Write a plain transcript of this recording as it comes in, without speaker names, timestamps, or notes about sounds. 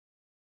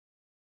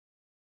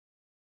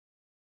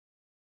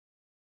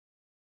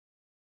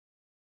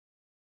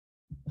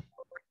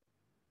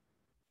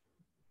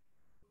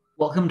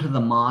Welcome to the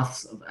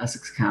Moths of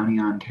Essex County,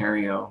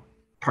 Ontario,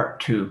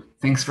 Part 2.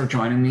 Thanks for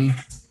joining me.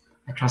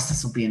 I trust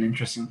this will be an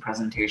interesting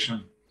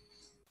presentation.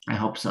 I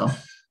hope so.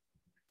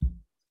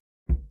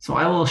 So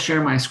I will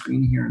share my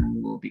screen here and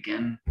we will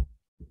begin.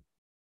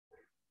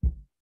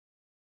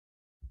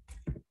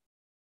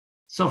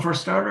 So for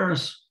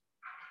starters,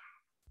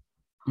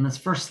 on this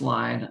first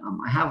slide,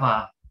 I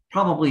have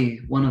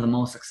probably one of the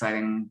most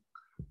exciting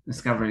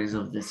discoveries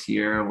of this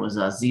year was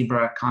a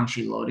zebra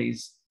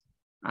conchilotes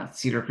at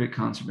Cedar Creek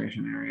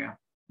Conservation Area.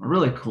 A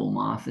really cool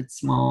moth. It's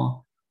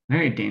small,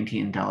 very dainty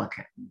and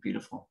delicate and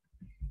beautiful.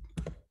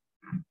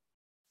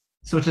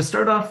 So to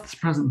start off this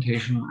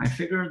presentation, I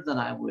figured that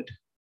I would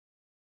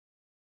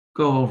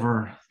go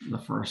over the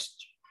first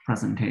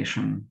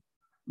presentation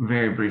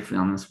very briefly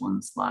on this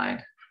one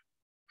slide.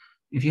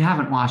 If you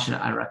haven't watched it,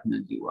 I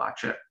recommend you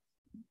watch it.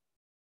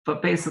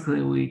 But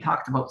basically, we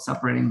talked about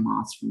separating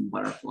moths from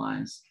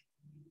butterflies.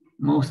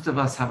 Most of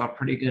us have a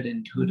pretty good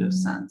intuitive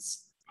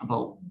sense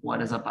about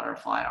what is a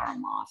butterfly or a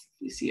moth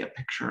if we see a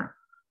picture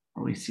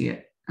or we see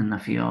it in the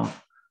field.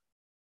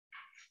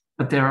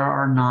 But there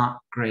are not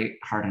great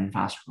hard and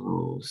fast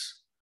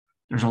rules.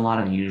 There's a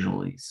lot of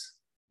usuallys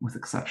with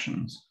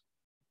exceptions.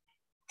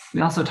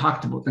 We also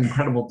talked about the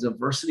incredible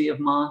diversity of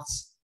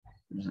moths.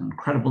 There's an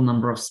incredible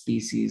number of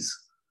species,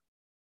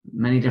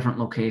 many different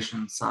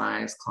locations,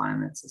 size,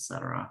 climates,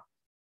 etc.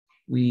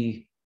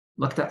 We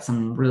looked at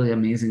some really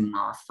amazing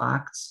moth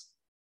facts.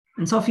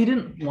 And so if you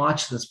didn't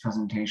watch this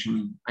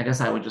presentation, I guess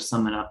I would just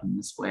sum it up in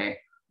this way.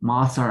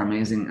 Moths are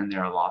amazing and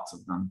there are lots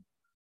of them.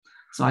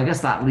 So I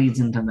guess that leads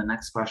into the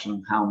next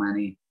question, how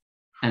many?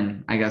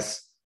 And I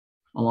guess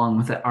along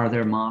with it, are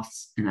there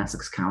moths in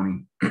Essex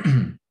County?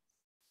 Of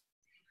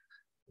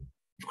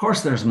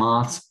course there's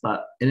moths,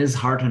 but it is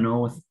hard to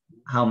know with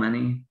how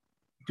many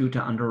due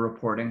to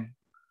underreporting.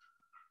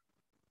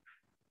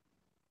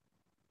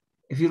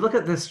 If you look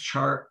at this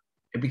chart,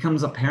 it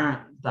becomes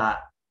apparent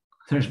that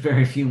there's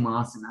very few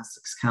moths in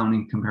Essex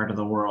County compared to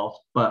the world,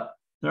 but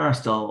there are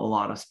still a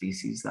lot of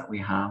species that we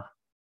have.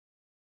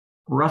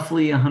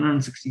 Roughly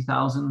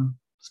 160,000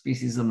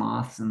 species of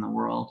moths in the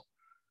world,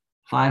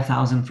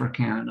 5,000 for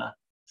Canada,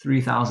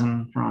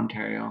 3,000 for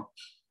Ontario,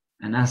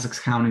 and Essex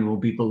County will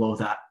be below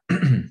that.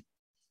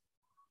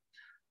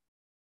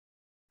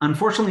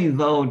 Unfortunately,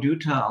 though, due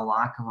to a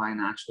lack of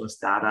iNaturalist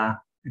data,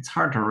 it's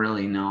hard to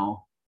really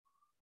know.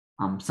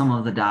 Some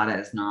of the data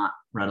is not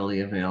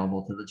readily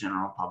available to the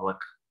general public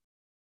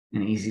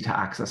in easy to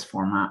access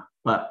format,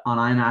 but on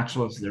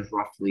iNaturalist, there's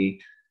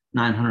roughly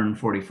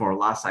 944.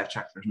 Last I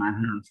checked, there's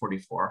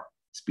 944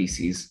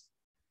 species.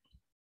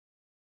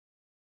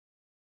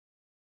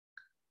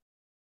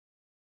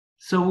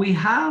 So we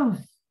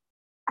have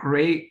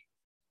great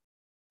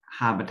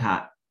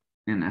habitat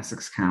in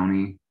Essex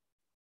County.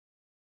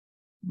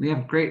 We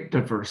have great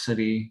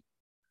diversity,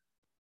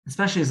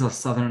 especially as a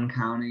southern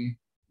county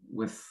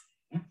with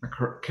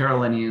the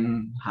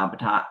Carolinian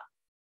habitat.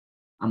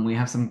 We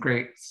have some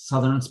great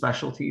southern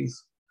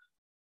specialties.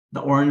 The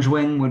orange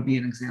wing would be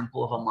an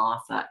example of a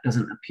moth that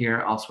doesn't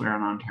appear elsewhere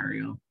in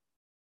Ontario.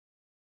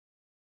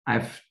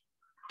 I've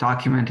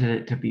documented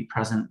it to be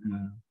present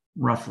in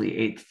roughly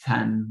 8 to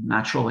 10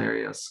 natural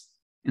areas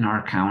in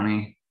our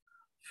county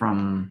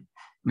from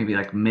maybe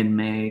like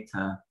mid-May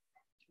to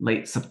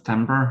late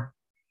September.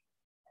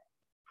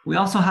 We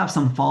also have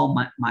some fall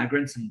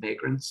migrants and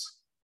vagrants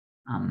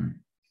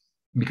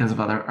because of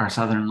our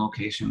southern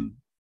location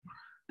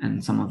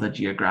and some of the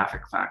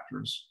geographic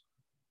factors.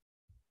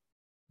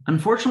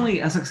 Unfortunately,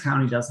 Essex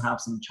County does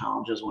have some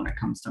challenges when it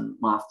comes to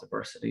moth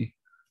diversity.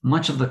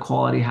 Much of the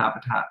quality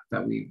habitat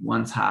that we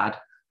once had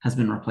has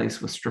been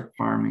replaced with strip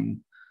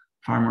farming,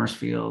 farmers'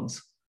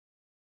 fields,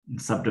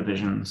 and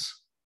subdivisions.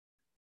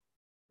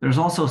 There's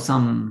also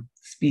some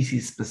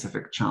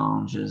species-specific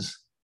challenges.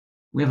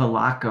 We have a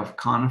lack of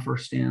conifer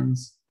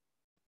stands,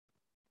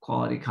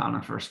 quality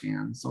conifer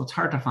stands, so it's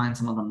hard to find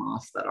some of the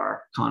moths that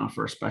are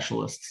conifer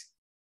specialists.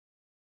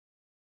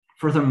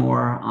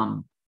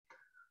 Furthermore,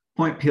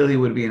 Point Pelee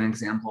would be an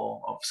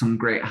example of some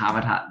great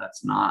habitat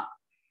that's not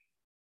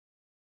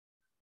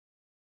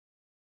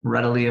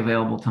readily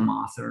available to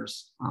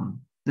mothers.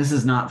 This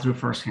is not through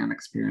firsthand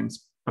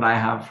experience, but I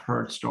have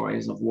heard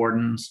stories of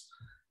wardens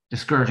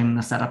discouraging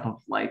the setup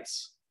of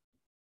lights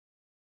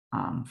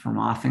for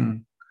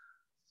mothing.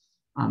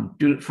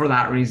 For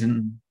that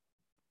reason,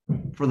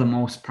 for the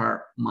most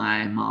part,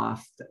 my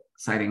moth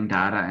sighting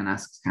data in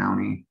Essex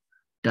County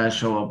does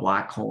show a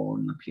black hole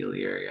in the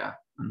Pelee area,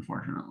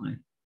 unfortunately.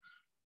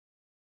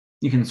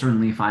 You can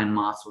certainly find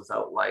moths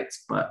without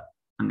lights, but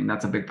I mean,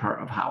 that's a big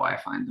part of how I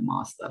find the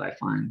moths that I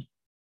find.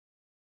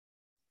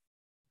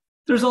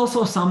 There's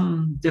also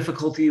some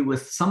difficulty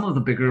with some of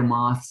the bigger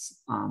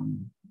moths,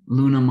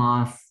 Luna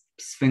moth,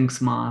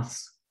 sphinx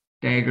moths,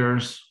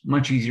 daggers,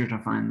 much easier to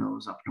find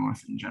those up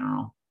north in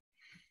general.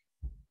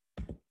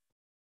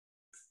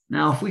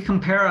 Now, if we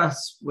compare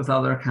us with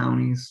other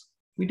counties,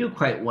 we do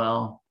quite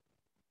well,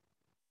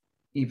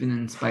 even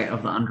in spite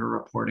of the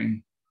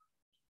underreporting.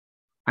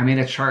 I made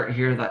a chart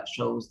here that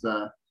shows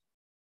the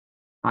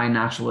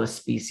naturalist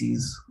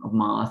species of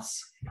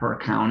moths per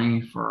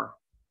county for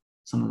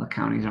some of the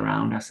counties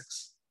around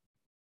Essex.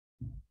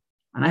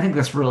 And I think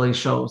this really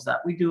shows that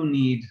we do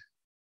need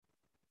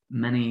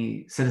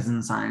many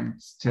citizen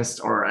scientists,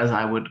 or as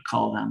I would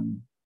call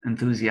them,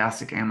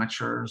 enthusiastic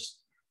amateurs,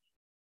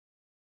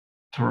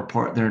 to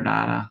report their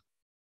data.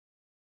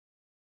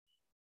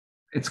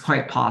 It's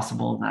quite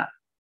possible that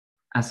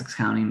Essex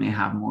County may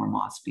have more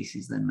moth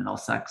species than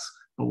Middlesex,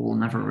 but we'll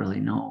never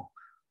really know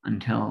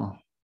until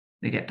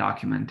they get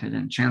documented.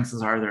 And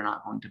chances are they're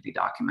not going to be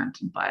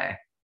documented by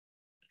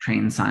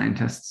trained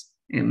scientists.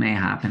 It may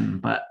happen,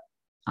 but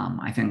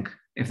I think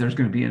if there's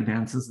going to be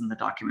advances in the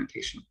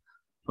documentation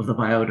of the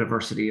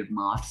biodiversity of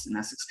moths in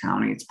Essex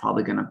County, it's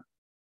probably going to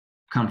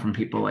come from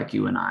people like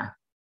you and I.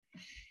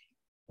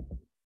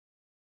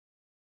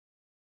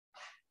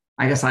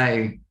 I guess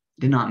I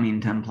did not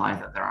mean to imply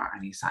that there aren't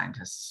any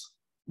scientists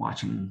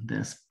watching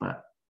this,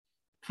 but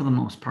for the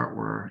most part,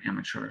 we're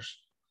amateurs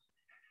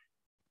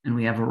and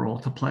we have a role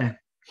to play.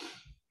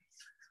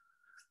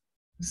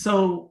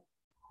 So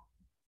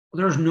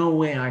there's no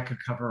way I could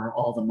cover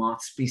all the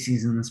moth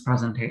species in this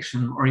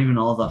presentation, or even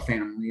all the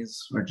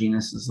families or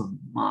genuses of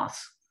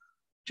moths,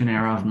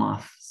 genera of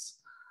moths.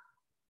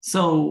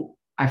 So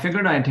I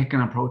figured I'd take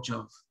an approach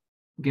of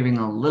giving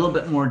a little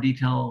bit more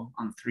detail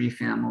on 3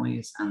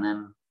 families and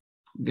then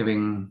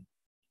giving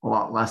a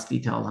lot less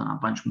details on a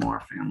bunch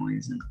more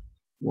families, and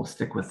we'll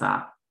stick with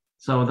that.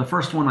 So the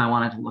first one I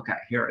wanted to look at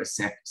here is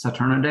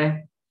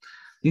Saturnidae.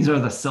 These are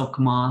the silk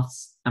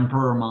moths,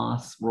 emperor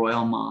moths,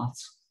 royal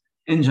moths.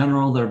 In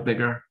general, they're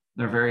bigger.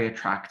 They're very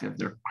attractive.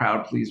 They're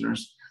crowd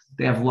pleasers.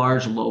 They have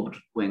large lobed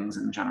wings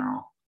in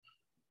general.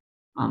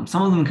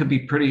 Some of them could be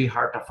pretty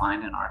hard to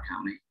find in our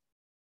county.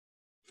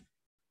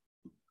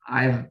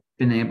 I've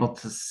been able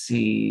to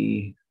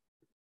see,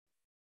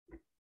 I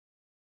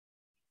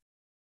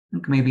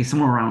think maybe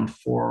somewhere around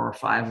 4 or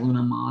 5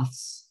 Luna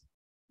moths.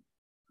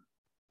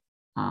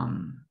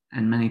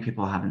 And many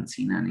people haven't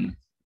seen any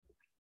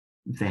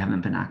if they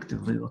haven't been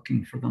actively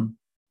looking for them.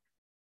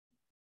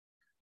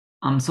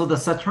 So the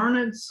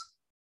Saturnids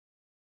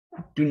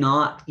do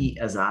not eat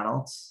as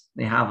adults.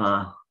 They have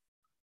a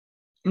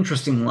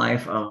interesting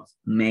life of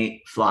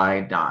mate,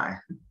 fly, die,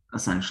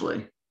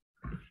 essentially.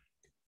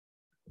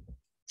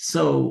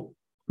 So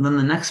then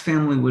the next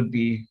family would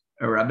be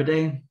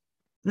Erebidae.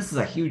 This is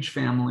a huge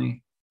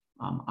family.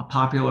 A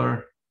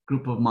popular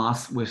group of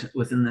moths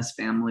within this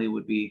family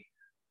would be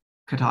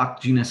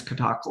genus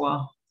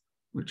Catocala,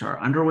 which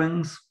are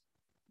underwings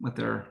with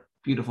their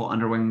beautiful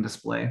underwing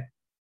display.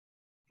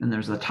 And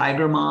there's the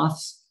tiger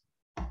moths,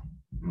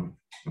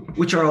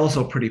 which are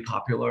also pretty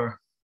popular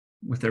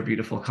with their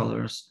beautiful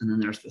colors. And then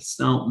there's the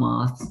snout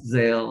moths,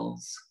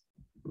 zales,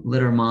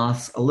 litter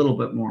moths, a little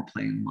bit more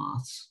plain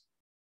moths.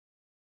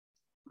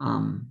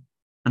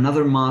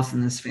 Another moth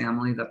in this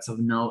family that's of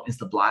note is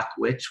the black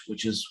witch,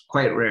 which is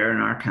quite rare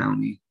in our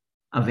county,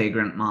 a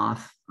vagrant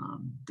moth.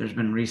 There's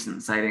been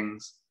recent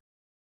sightings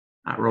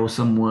at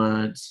Rosam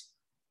Woods,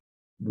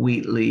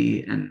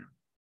 Wheatley, and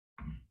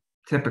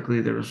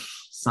typically there's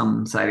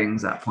some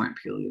sightings at Point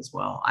Pelee as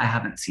well. I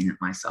haven't seen it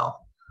myself.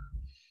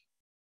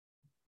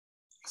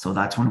 So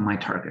that's one of my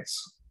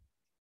targets.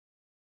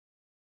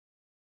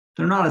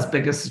 They're not as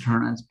big as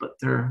Saturnids, but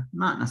they're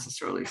not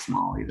necessarily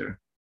small either.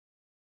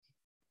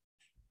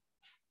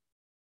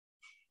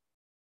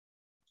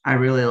 I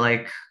really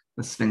like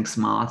the Sphinx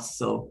moths.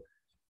 So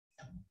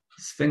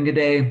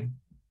Sphingidae,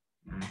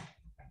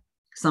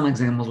 some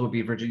examples would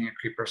be Virginia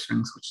creeper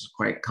sphinx, which is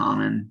quite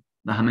common.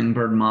 The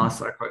hummingbird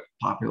moths are quite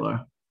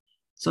popular.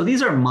 So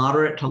these are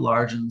moderate to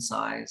large in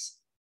size,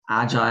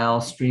 agile,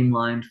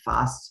 streamlined,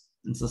 fast,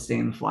 and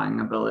sustained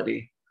flying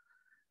ability.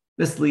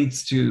 This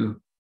leads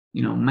to,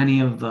 many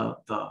of the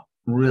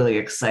really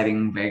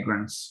exciting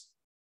vagrants,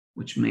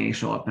 which may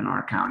show up in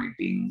our county,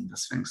 being the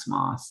Sphinx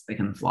moths. They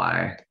can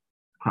fly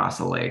across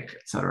a lake,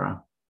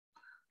 etc.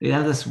 They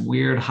have this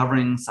weird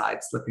hovering,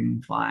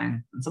 side-slipping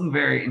flying, and some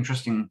very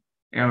interesting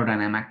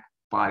aerodynamic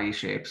body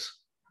shapes.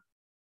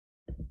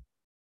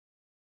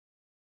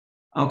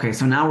 Okay,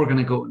 so now we're going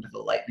to go into the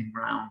lightning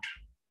round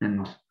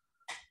and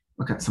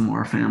look at some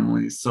more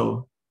families.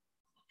 So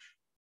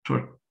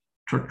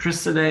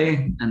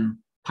Tortricidae and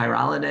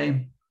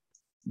Pyralidae,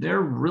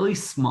 they're really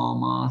small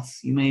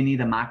moths. You may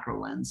need a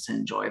macro lens to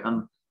enjoy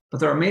them,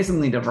 but they're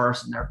amazingly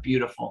diverse and they're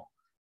beautiful.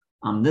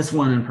 This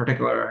one in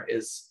particular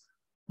is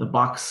the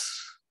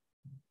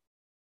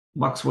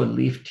boxwood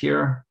leaf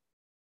tear.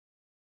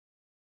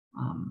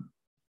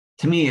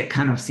 To me, it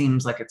kind of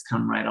seems like it's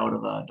come right out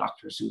of a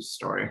Dr. Seuss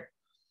story,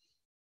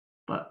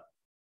 but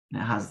it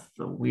has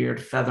the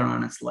weird feather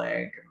on its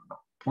leg and the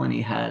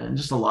pointy head and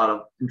just a lot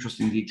of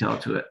interesting detail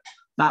to it.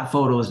 That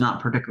photo is not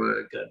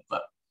particularly good,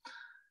 but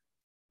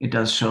it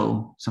does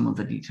show some of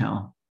the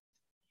detail.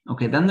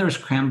 Okay, then there's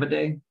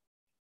Crambidae.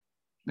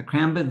 The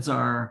crambids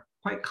are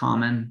quite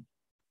common.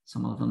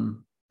 Some of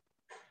them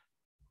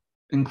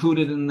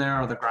included in there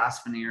are the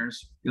grass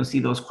veneers. You'll see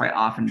those quite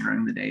often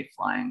during the day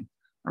flying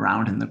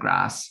around in the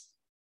grass.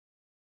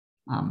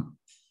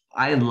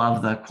 I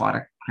love the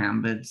aquatic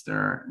crambids.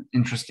 They're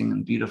interesting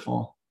and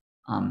beautiful.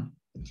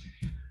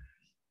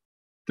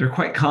 They're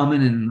quite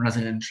common in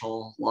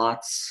residential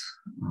lots,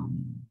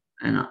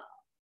 and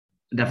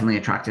definitely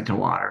attracted to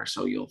water.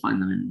 So you'll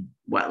find them in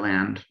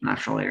wetland,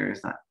 natural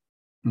areas that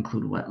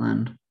include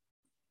wetland.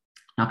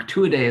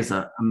 Noctuidae is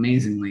an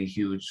amazingly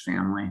huge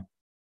family.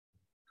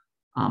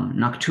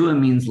 Noctua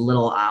means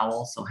little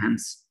owl, so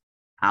hence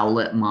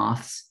owlet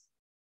moths.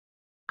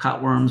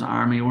 Cutworms,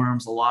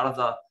 armyworms, a lot of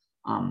the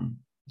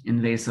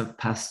invasive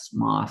pest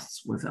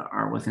moths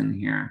are within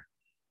here.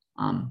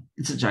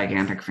 It's a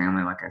gigantic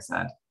family, like I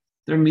said.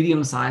 They're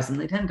medium sized and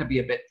they tend to be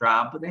a bit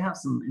drab, but they have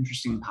some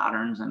interesting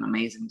patterns and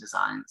amazing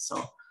designs.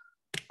 So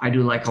I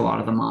do like a lot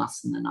of the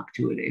moths in the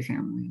Noctuidae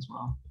family as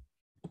well.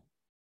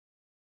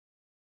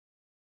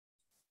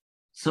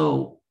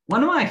 So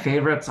one of my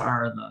favorites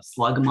are the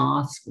slug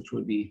moths, which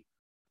would be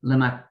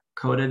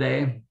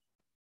Limacodidae.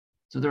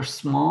 So they're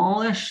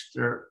smallish.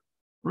 They're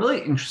really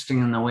interesting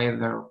in the way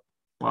their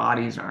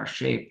bodies are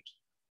shaped.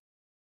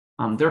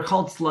 They're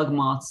called slug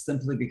moths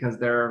simply because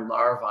their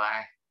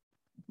larvae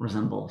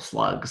resemble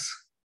slugs.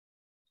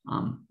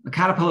 The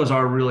caterpillars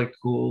are really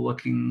cool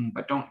looking,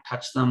 but don't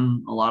touch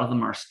them. A lot of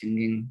them are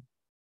stinging.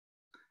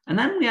 And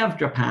then we have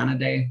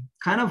Japanidae,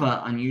 kind of an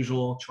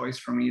unusual choice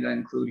for me to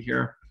include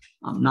here.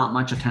 Not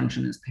much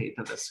attention is paid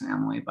to this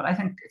family, but I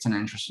think it's an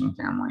interesting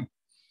family.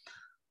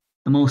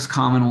 The most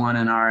common one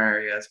in our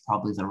area is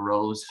probably the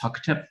rose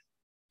hooktip.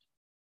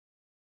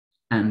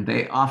 And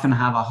they often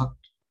have a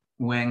hooked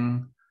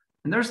wing.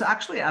 And there's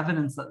actually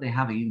evidence that they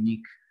have a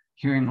unique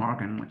hearing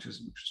organ, which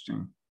is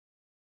interesting.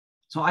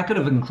 So I could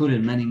have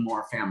included many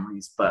more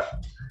families,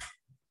 but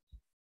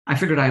I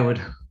figured I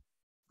would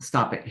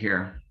stop it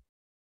here.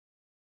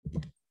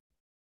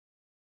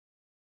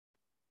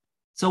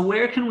 So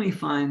where can we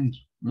find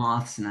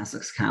moths in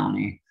Essex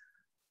County?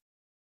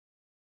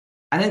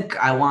 I think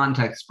I want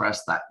to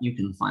express that you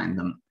can find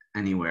them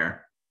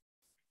anywhere,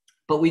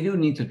 but we do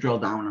need to drill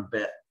down a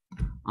bit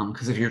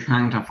because if you're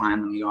trying to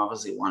find them, you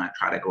obviously want to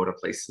try to go to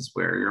places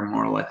where you're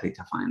more likely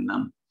to find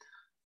them.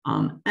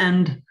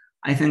 And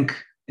I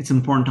think it's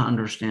important to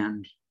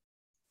understand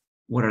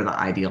what are the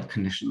ideal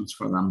conditions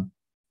for them.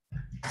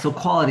 So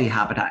quality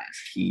habitat is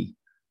key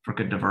for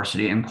good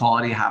diversity, and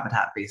quality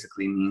habitat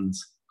basically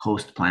means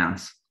host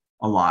plants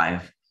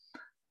alive.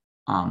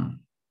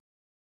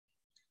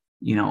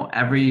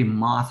 Every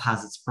moth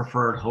has its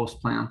preferred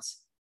host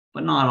plants,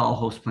 but not all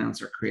host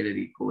plants are created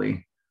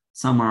equally.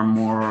 Some are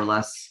more or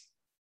less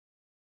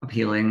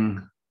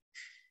appealing.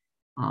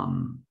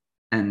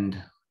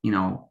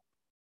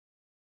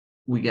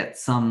 We get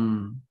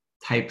some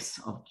types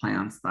of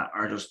plants that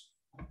are just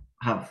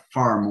have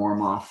far more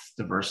moth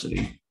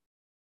diversity.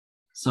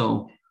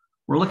 So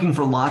we're looking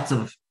for lots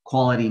of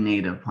quality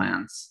native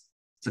plants.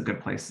 It's a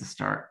good place to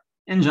start.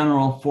 In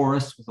general,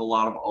 forests with a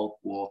lot of oak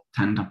will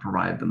tend to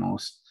provide the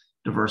most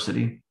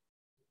diversity,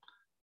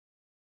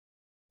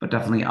 but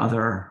definitely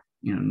other,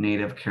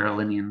 native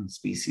Carolinian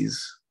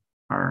species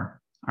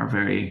are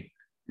very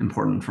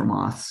important for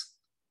moths.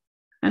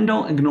 And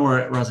don't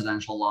ignore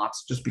residential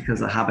lots. Just because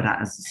the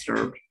habitat is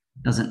disturbed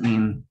doesn't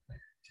mean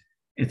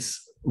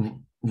it's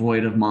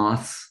void of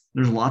moths.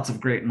 There's lots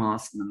of great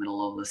moths in the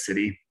middle of the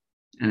city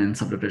and in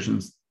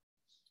subdivisions.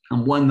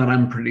 And one that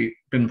I'm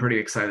been pretty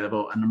excited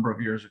about a number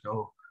of years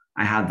ago,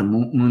 I had the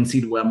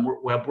moonseed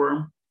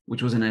webworm,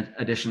 which was a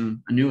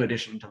new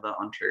addition to the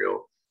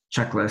Ontario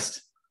checklist.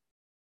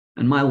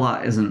 And my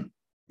lot isn't,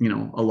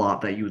 a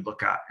lot that you would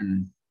look at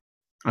and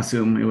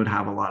assume it would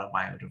have a lot of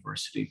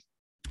biodiversity.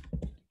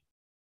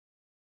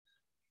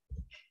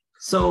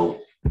 So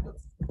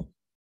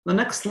the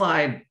next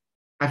slide,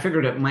 I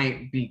figured it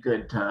might be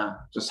good to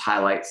just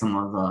highlight some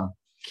of the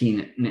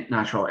key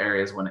natural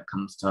areas when it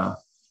comes to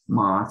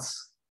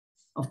moths.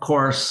 Of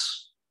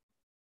course,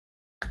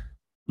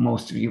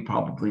 most of you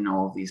probably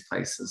know of these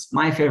places.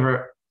 My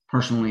favorite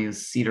personally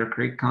is Cedar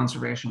Creek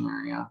Conservation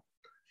Area.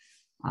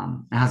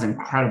 It has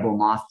incredible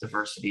moth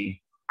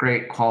diversity,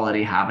 great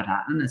quality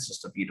habitat, and it's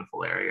just a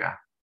beautiful area.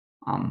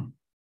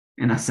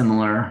 In a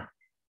similar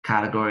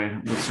category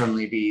would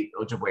certainly be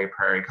Ojibwe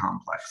Prairie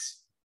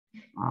Complex.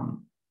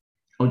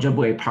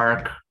 Ojibwe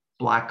Park,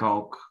 Black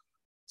Oak,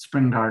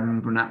 Spring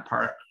Garden, Brunette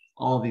Park,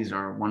 all of these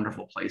are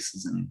wonderful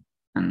places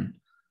and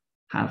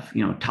have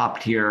top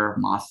tier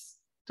moth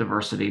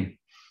diversity.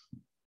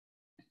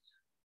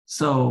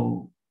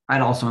 So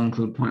I'd also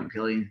include Point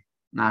Pelee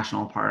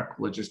National Park,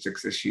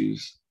 logistics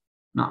issues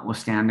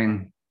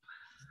notwithstanding.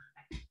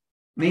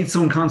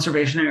 Maidstone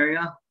Conservation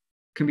Area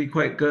can be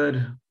quite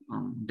good.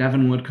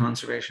 Devonwood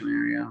Conservation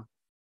Area,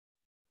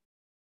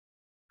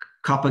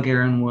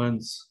 Copagaran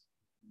Woods,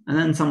 and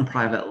then some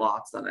private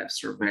lots that I've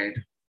surveyed.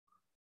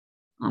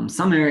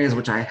 Some areas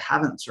which I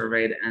haven't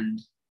surveyed, and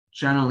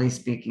generally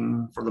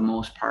speaking, for the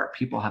most part,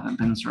 people haven't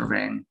been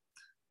surveying,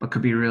 but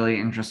could be really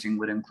interesting,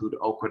 would include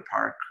Oakwood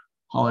Park,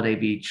 Holiday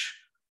Beach,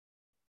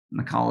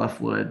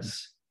 McAuliffe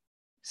Woods,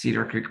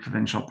 Cedar Creek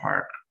Provincial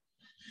Park,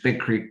 Big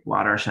Creek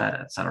Watershed,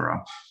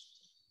 etc.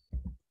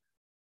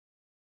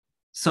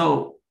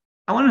 So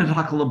I wanted to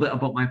talk a little bit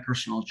about my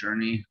personal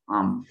journey.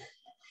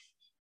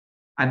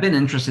 I've been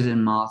interested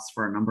in moths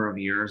for a number of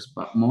years,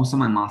 but most of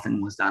my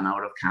mothing was done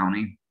out of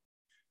county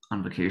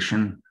on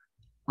vacation.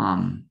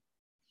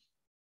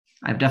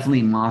 I've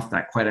definitely mothed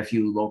at quite a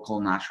few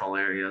local natural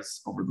areas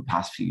over the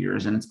past few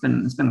years, and it's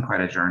been quite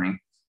a journey.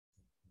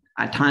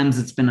 At times,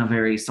 it's been a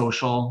very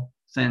social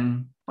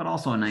thing, but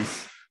also a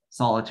nice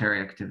solitary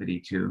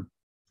activity too.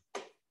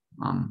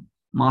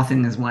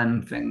 Mothing is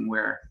one thing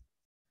where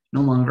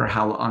no longer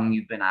how long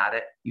you've been at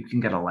it, you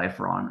can get a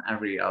lifer on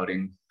every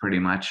outing pretty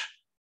much,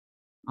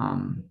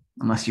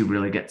 unless you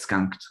really get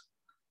skunked.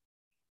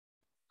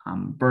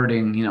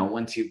 Birding,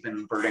 once you've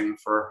been birding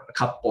for a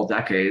couple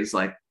decades,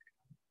 like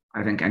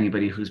I think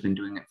anybody who's been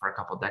doing it for a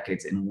couple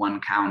decades in one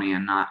county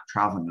and not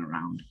traveling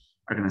around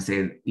are going to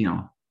say,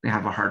 they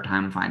have a hard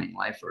time finding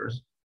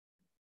lifers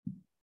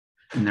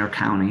in their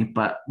county.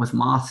 But with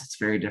moths, it's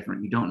very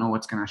different. You don't know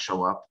what's going to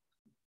show up.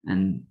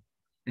 And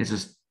it's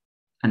just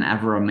an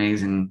ever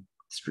amazing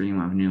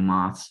stream of new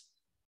moths.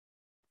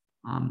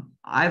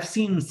 I've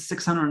seen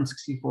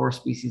 664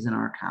 species in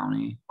our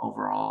county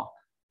overall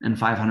and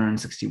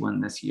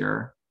 561 this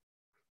year.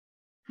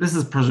 This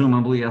is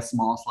presumably a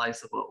small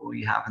slice of what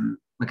we have in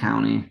the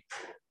county,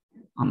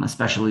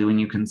 especially when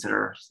you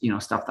consider,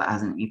 stuff that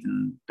hasn't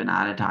even been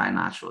added to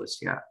iNaturalist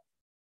yet.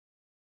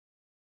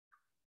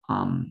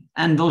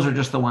 And those are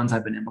just the ones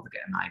I've been able to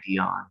get an ID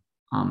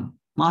on.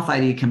 Moth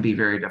ID can be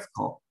very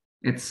difficult.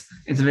 It's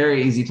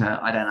very easy to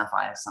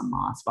identify some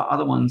moths, but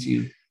other ones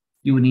you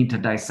would need to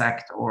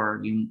dissect,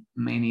 or you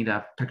may need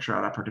a picture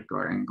at a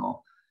particular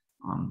angle.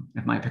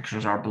 If my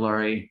pictures are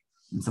blurry,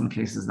 in some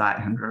cases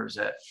that hinders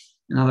it.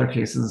 In other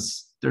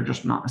cases, they're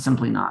just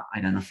simply not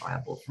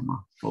identifiable from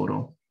a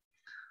photo.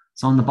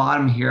 So on the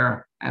bottom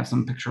here, I have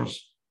some pictures.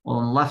 Well,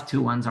 on the left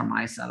two ones are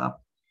my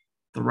setup.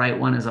 The right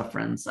one is a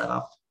friend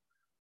setup.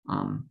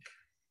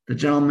 The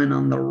gentleman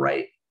on the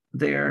right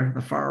there,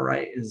 the far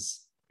right,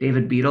 is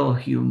David Beadle.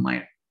 You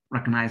might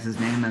recognize his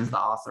name as the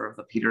author of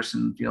the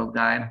Peterson Field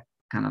Guide,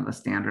 kind of the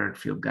standard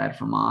field guide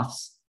for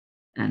moths.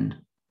 And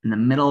in the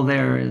middle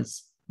there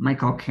is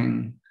Michael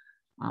King.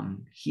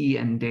 He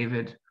and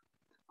David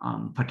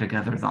put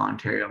together the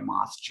Ontario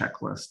Moths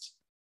checklist.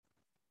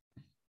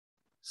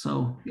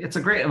 So it's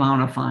a great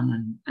amount of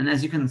fun. And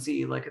as you can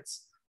see,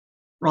 it's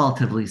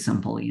relatively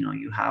simple.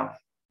 You have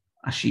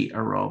a sheet,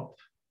 a rope,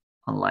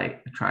 a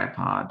light, a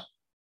tripod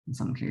in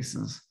some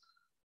cases.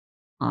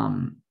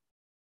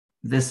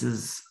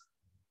 This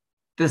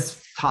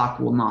talk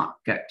will not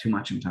get too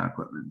much into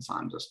equipment, so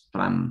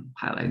I'm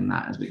highlighting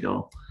that as we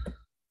go.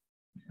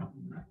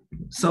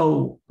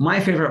 So my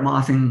favorite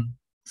mothing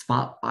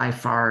spot by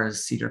far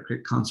is Cedar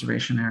Creek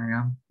Conservation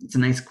Area. It's a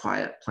nice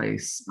quiet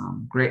place,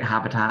 great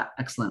habitat,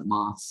 excellent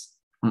moths.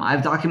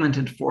 I've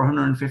documented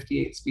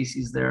 458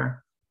 species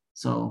there.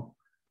 So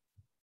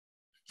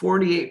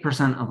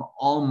 48% of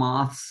all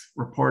moths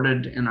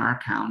reported in our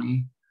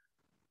county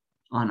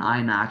on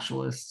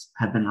iNaturalist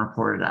have been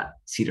reported at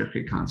Cedar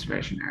Creek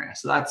Conservation Area.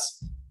 So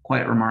that's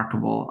quite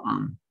remarkable.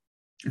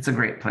 It's a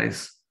great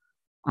place.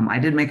 I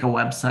did make a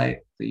website,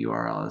 the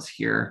URL is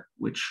here,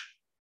 which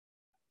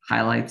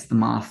highlights the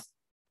moth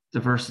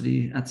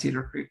diversity at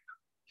Cedar Creek.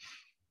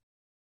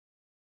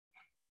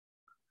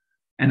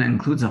 And it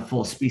includes a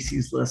full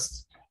species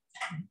list.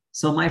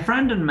 So my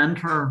friend and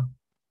mentor,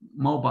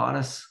 Mo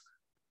Bottis,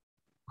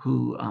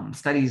 who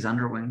studies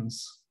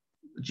underwings,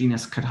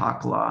 genus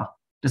Catocala,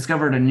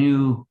 discovered a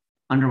new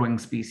underwing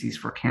species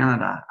for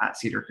Canada at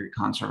Cedar Creek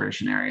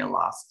Conservation Area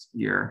last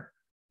year.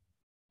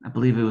 I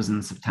believe it was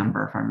in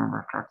September, if I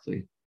remember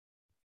correctly.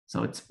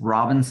 So it's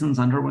Robinson's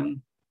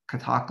underwing,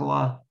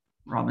 Catocala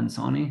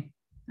robinsoni,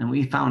 and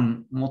we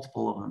found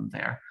multiple of them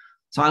there.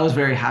 So I was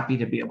very happy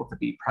to be able to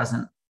be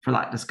present for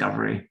that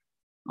discovery.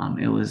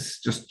 It was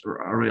just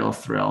a real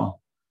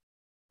thrill.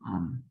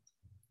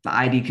 The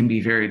ID can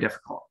be very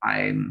difficult.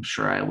 I'm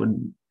sure I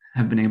wouldn't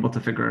have been able to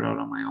figure it out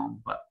on my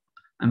own, but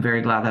I'm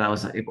very glad that I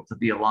was able to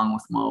be along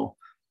with Mo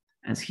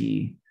as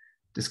he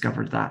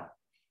discovered that.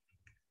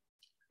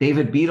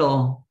 David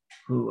Beadle,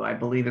 who I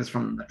believe is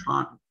from the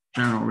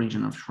general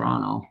region of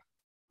Toronto,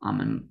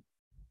 and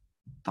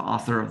the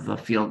author of the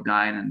field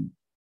guide and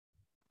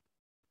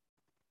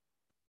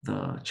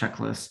the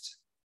checklist,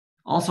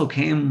 also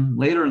came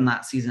later in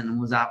that season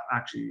and was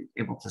actually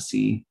able to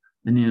see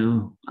the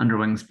new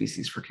underwing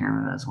species for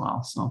Canada as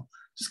well. So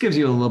just gives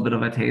you a little bit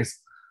of a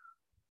taste.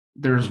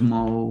 There's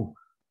Mo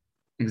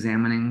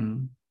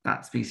examining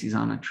that species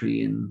on a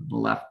tree, and the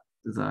left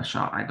is a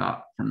shot I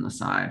got from the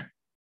side.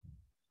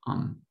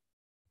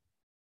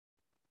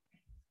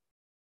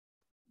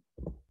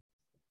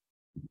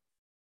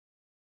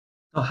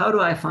 So how do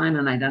I find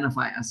and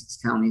identify Essex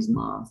County's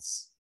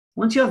moths?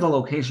 Once you have the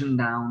location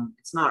down,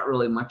 it's not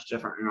really much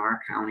different in our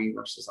county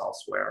versus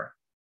elsewhere.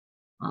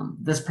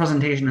 This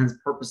presentation has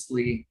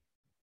purposely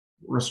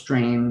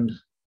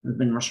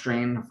been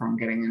restrained from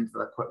getting into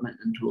the equipment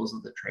and tools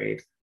of the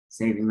trade,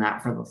 saving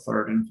that for the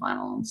third and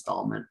final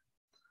installment.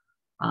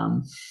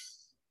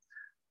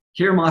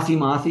 Here,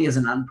 Mothy is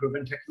an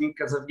unproven technique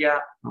as of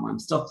yet. I'm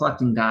still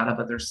collecting data,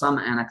 but there's some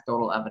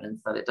anecdotal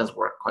evidence that it does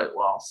work quite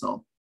well.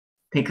 So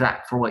take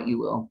that for what you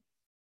will.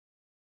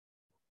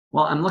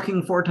 Well, I'm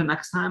looking forward to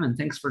next time, and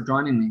thanks for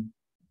joining me.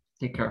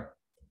 Take care.